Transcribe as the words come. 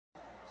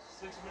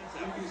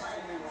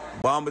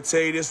But I'm going to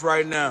tell you this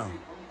right now.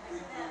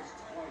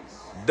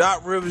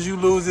 Doc Rivers, you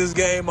lose this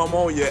game, I'm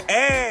on your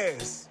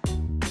ass.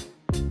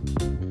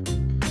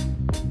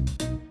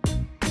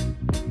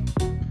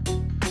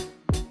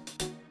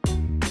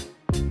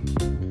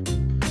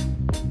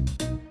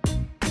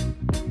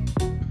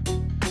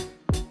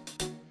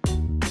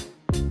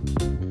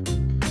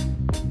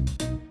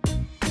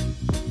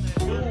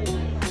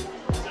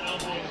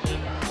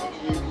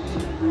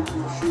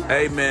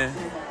 Hey, man.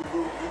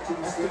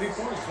 That's 3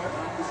 points,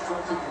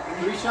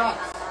 man. 3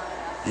 shots.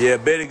 Yeah,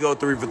 Betty go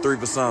 3 for 3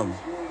 for something.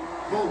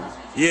 Boom.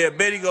 Yeah,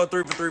 Betty go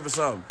 3 for 3 for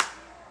something.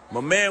 My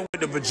man went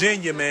to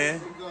Virginia,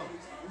 man.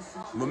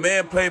 My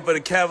man played for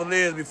the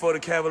Cavaliers before the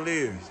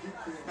Cavaliers.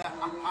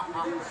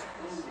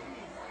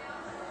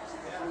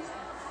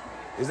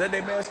 Is that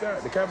their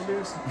mascot, the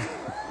Cavaliers?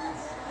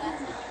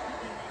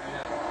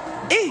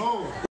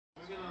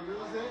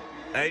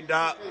 Hey,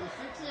 Doc.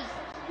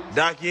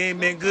 Doc, you ain't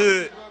been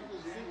good.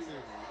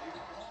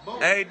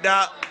 Hey,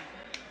 Doc,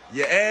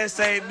 your ass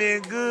ain't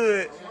been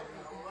good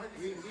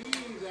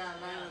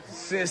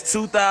since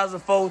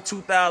 2004,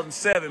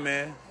 2007,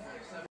 man.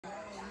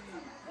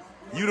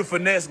 You the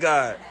finesse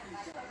god.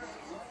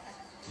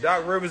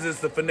 Doc Rivers is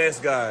the finesse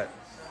god.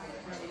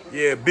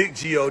 Yeah, big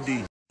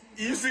G-O-D.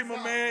 You see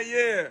my man?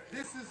 Yeah.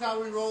 This is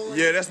how we roll.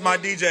 Yeah, that's my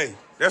DJ.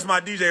 That's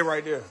my DJ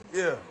right there.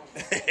 Yeah.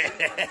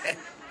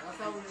 That's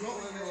how we roll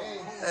in the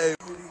A.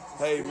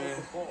 Hey, man.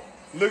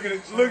 Look at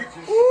it. Look at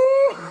it.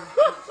 Woo!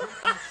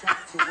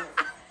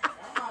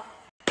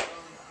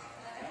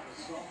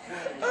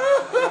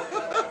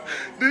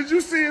 Did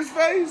you see his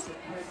face?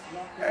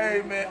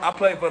 Hey, man. I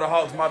played for the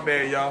Hawks. My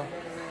bad, y'all.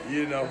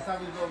 You know.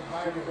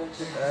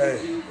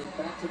 Hey.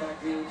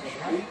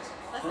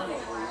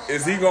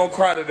 Is he going to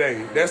cry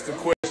today? That's the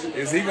question.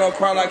 Is he going to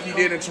cry like he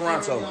did in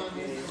Toronto?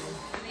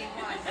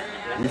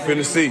 We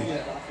finna see.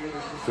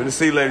 Finna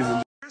see, ladies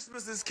and gentlemen.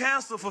 Christmas is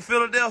canceled for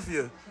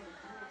Philadelphia.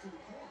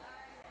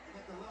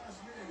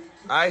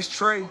 Ice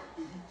Trey.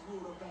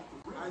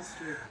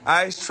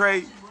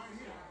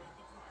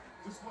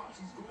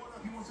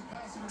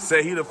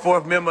 Say he the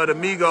 4th member of the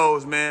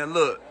Migos, man.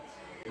 Look,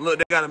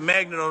 they got a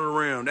magnet on the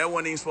rim. That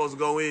wasn't even supposed to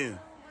go in.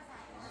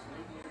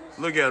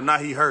 Look at him, now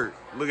he hurt.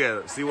 Look at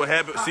it. See what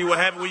happened? See what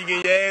happened when you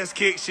get your ass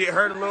kicked? Shit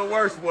hurt a little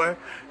worse, boy.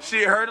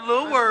 Shit hurt a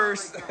little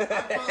worse. You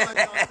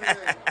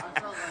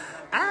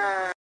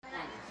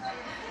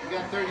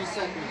got 30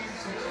 seconds.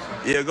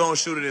 Yeah, go and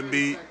shoot it,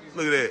 Embiid.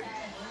 Look at that.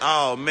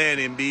 Oh, man,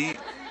 Embiid.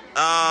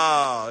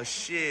 Oh,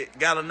 shit.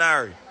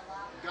 Gallinari.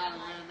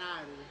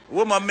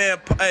 What my man,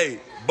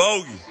 hey,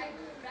 Bogey.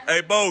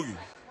 Hey, Bogey.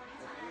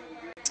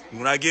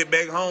 When I get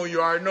back home,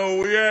 you already know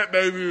where we at,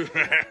 baby.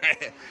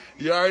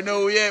 You already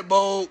know where we at,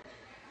 Bo.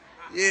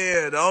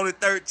 Yeah, the only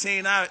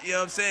 13 out, you know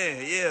what I'm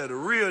saying? Yeah, the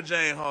real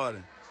James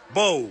Harden.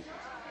 Bogey.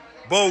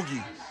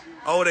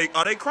 Oh,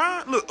 are they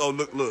crying? Look,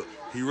 look.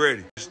 He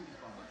ready.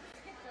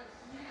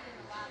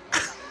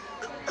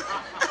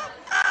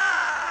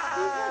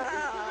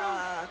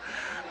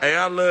 Hey,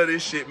 I love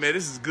this shit, man.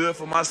 This is good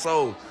for my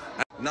soul.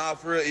 Nah,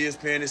 for real,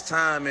 ESPN, it's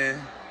time,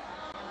 man.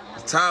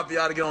 It's time for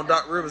y'all to get on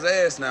Doc Rivers'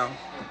 ass now.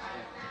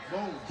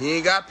 He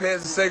ain't got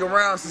past the second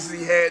round since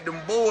he had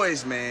them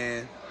boys,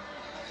 man.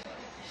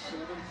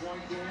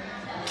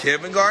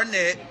 Kevin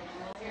Garnett,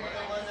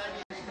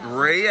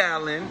 Ray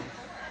Allen,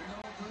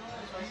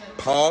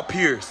 Paul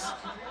Pierce,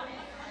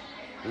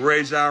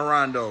 Rajon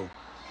Rondo.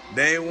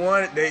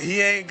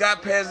 He ain't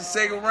got past the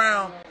second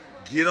round.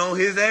 Get on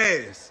his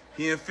ass.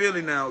 He in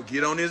Philly now.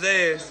 Get on his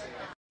ass.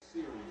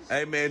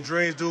 Hey, man,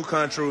 dreams do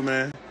come true,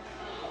 man.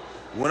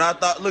 When I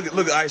thought, look at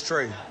Ice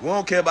Trey. We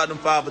don't care about them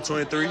 5 for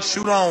 23.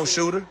 Shoot on,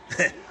 shooter.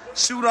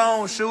 Shoot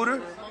on,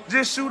 shooter.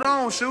 Just shoot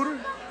on, shooter.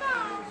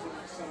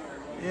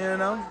 You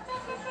know?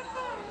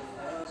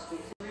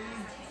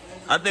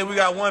 I think we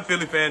got one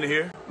Philly fan in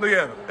here. Look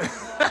at him.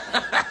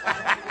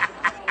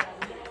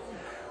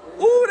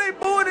 Ooh, they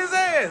booing his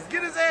ass.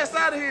 Get his ass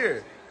out of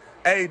here.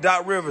 Hey,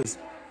 Doc Rivers.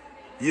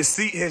 Your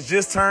seat has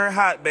just turned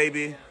hot,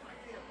 baby.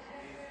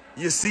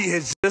 Your seat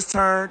has just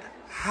turned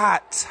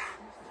hot.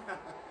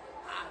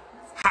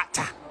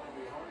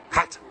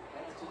 Hot.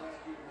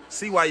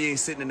 See why you ain't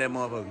sitting in that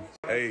motherfucker.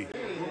 Hey.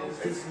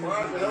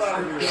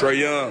 Trae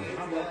Young.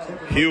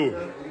 Hugh.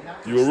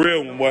 You a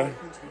real one, boy.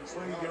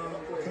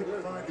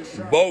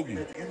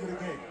 Bogey.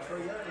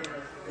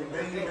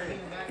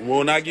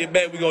 When I get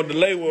back, we're going to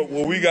delay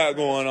what we got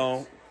going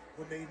on.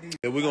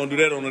 And we're going to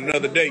do that on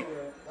another date.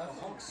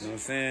 You know what I'm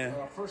saying?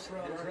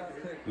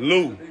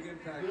 Lou.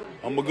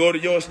 I'm going to go to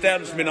your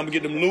establishment. I'm going to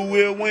get them Lou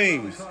Will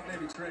wings.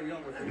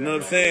 You know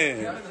what I'm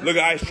saying? Look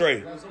at Ice Trey.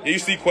 Yeah, you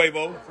see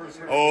Quavo.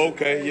 Oh,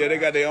 okay. Yeah, they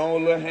got their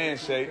own little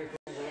handshake.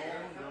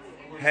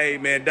 Hey,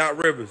 man,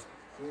 Doc Rivers.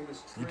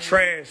 You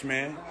trash,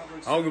 man.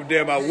 I don't give a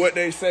damn about what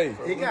they say.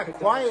 It got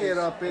quiet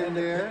up in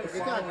there.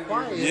 It got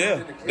quiet.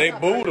 Yeah, they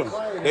booed him.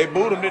 They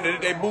booed him.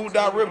 They booed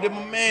Doc Rivers. They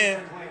my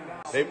man.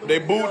 They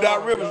booed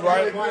Doc Rivers,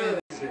 right?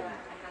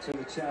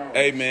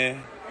 Hey,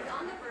 man.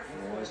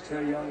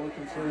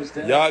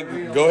 Y'all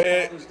go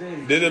ahead.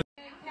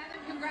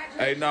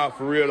 Hey, nah,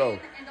 for real, though.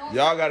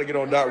 Y'all got to get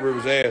on Doc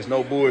Rivers' ass.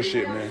 No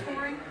bullshit, man.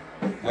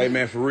 Hey,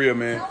 man, for real,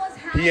 man.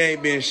 He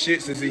ain't been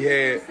shit since he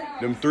had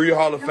them 3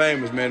 Hall of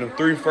Famers, man. Them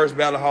 3 first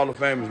ballot Hall of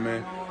Famers,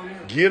 man.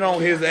 Get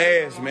on his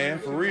ass, man.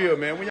 For real,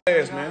 man. When y'all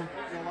ass, man?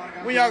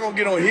 When y'all gonna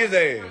get on his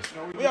ass?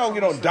 When y'all gonna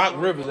get on Doc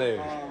Rivers'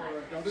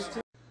 ass?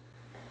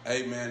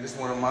 Hey, man, this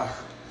one of my...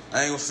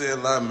 I ain't gonna say a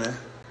lot, man.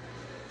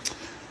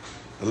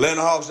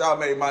 Atlanta Hawks, y'all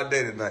made my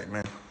day tonight,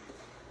 man.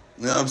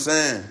 You know what I'm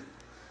saying?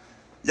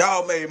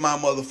 Y'all made my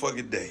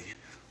motherfucking day.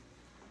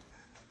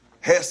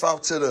 Hats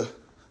off to the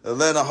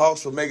Atlanta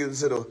Hawks for making it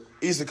to the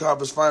Eastern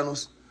Conference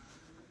Finals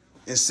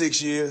in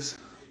 6 years.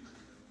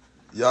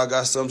 Y'all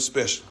got something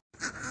special.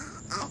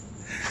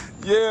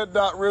 Yeah,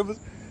 Doc Rivers.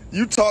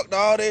 You talked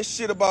all that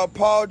shit about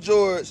Paul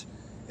George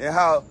and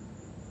how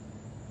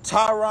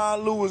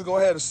Tyronn Lue was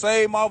gonna have the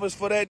same offers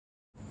for that.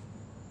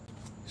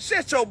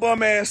 Shut your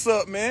bum ass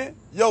up, man.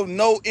 Yo,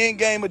 no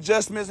in-game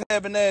adjustments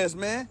having ass,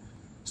 man.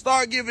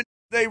 Start giving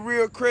they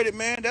real credit,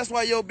 man. That's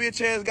why your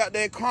bitch ass got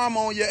that karma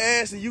on your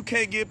ass and you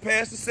can't get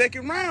past the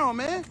second round,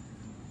 man.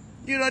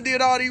 You done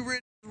did all these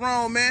rich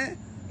wrong, man.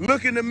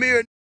 Look in the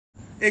mirror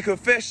and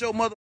confess your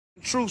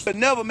motherfucking truth and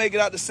never make it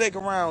out the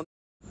second round.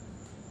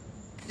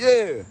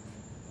 Yeah.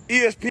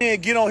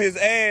 ESPN, get on his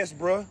ass,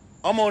 bruh.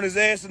 I'm on his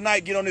ass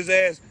tonight. Get on his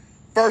ass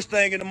first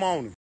thing in the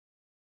morning.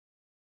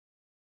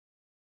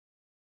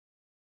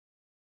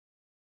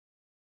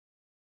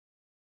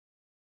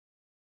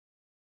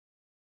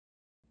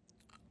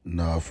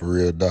 Nah, for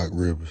real, Doc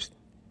Rivers.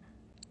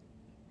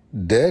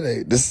 That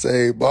ain't the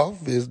same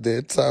offense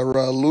that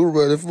Tyronn Lue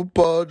running for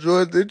Paul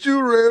George that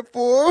you ran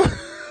for him.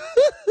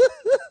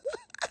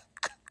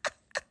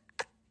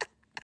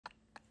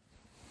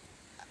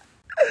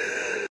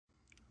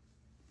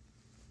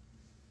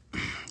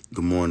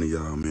 Good morning,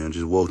 y'all, man.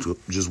 Just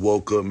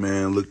woke up,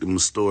 man. Looked at my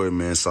story,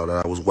 man. Saw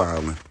that I was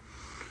wilding.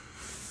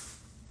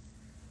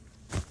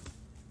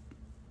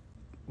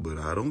 But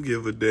I don't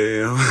give a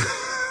damn.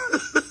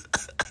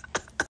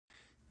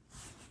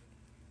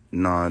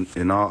 Nah,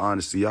 in all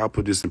honesty, y'all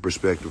put this in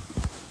perspective.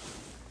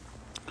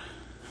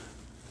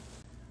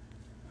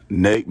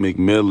 Nate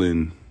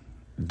McMillan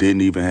didn't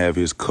even have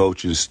his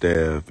coaching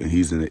staff, and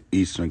he's in the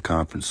Eastern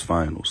Conference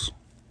Finals.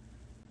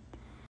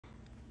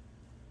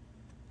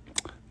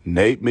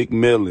 Nate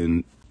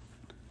McMillan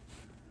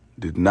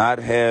did not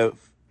have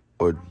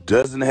or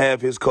doesn't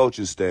have his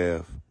coaching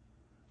staff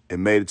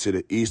and made it to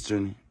the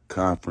Eastern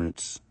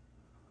Conference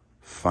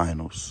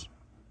Finals.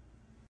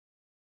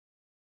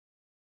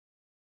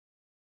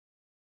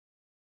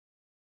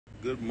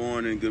 Good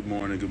morning, good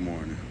morning, good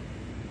morning.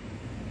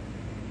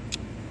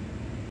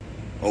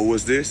 Oh,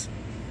 what's this?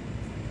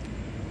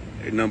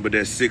 They number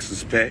that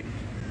Sixers pack.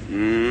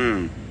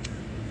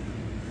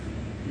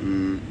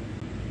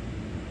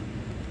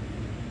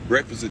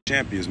 Breakfast of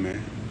Champions,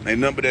 man. They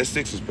number that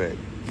Sixers pack.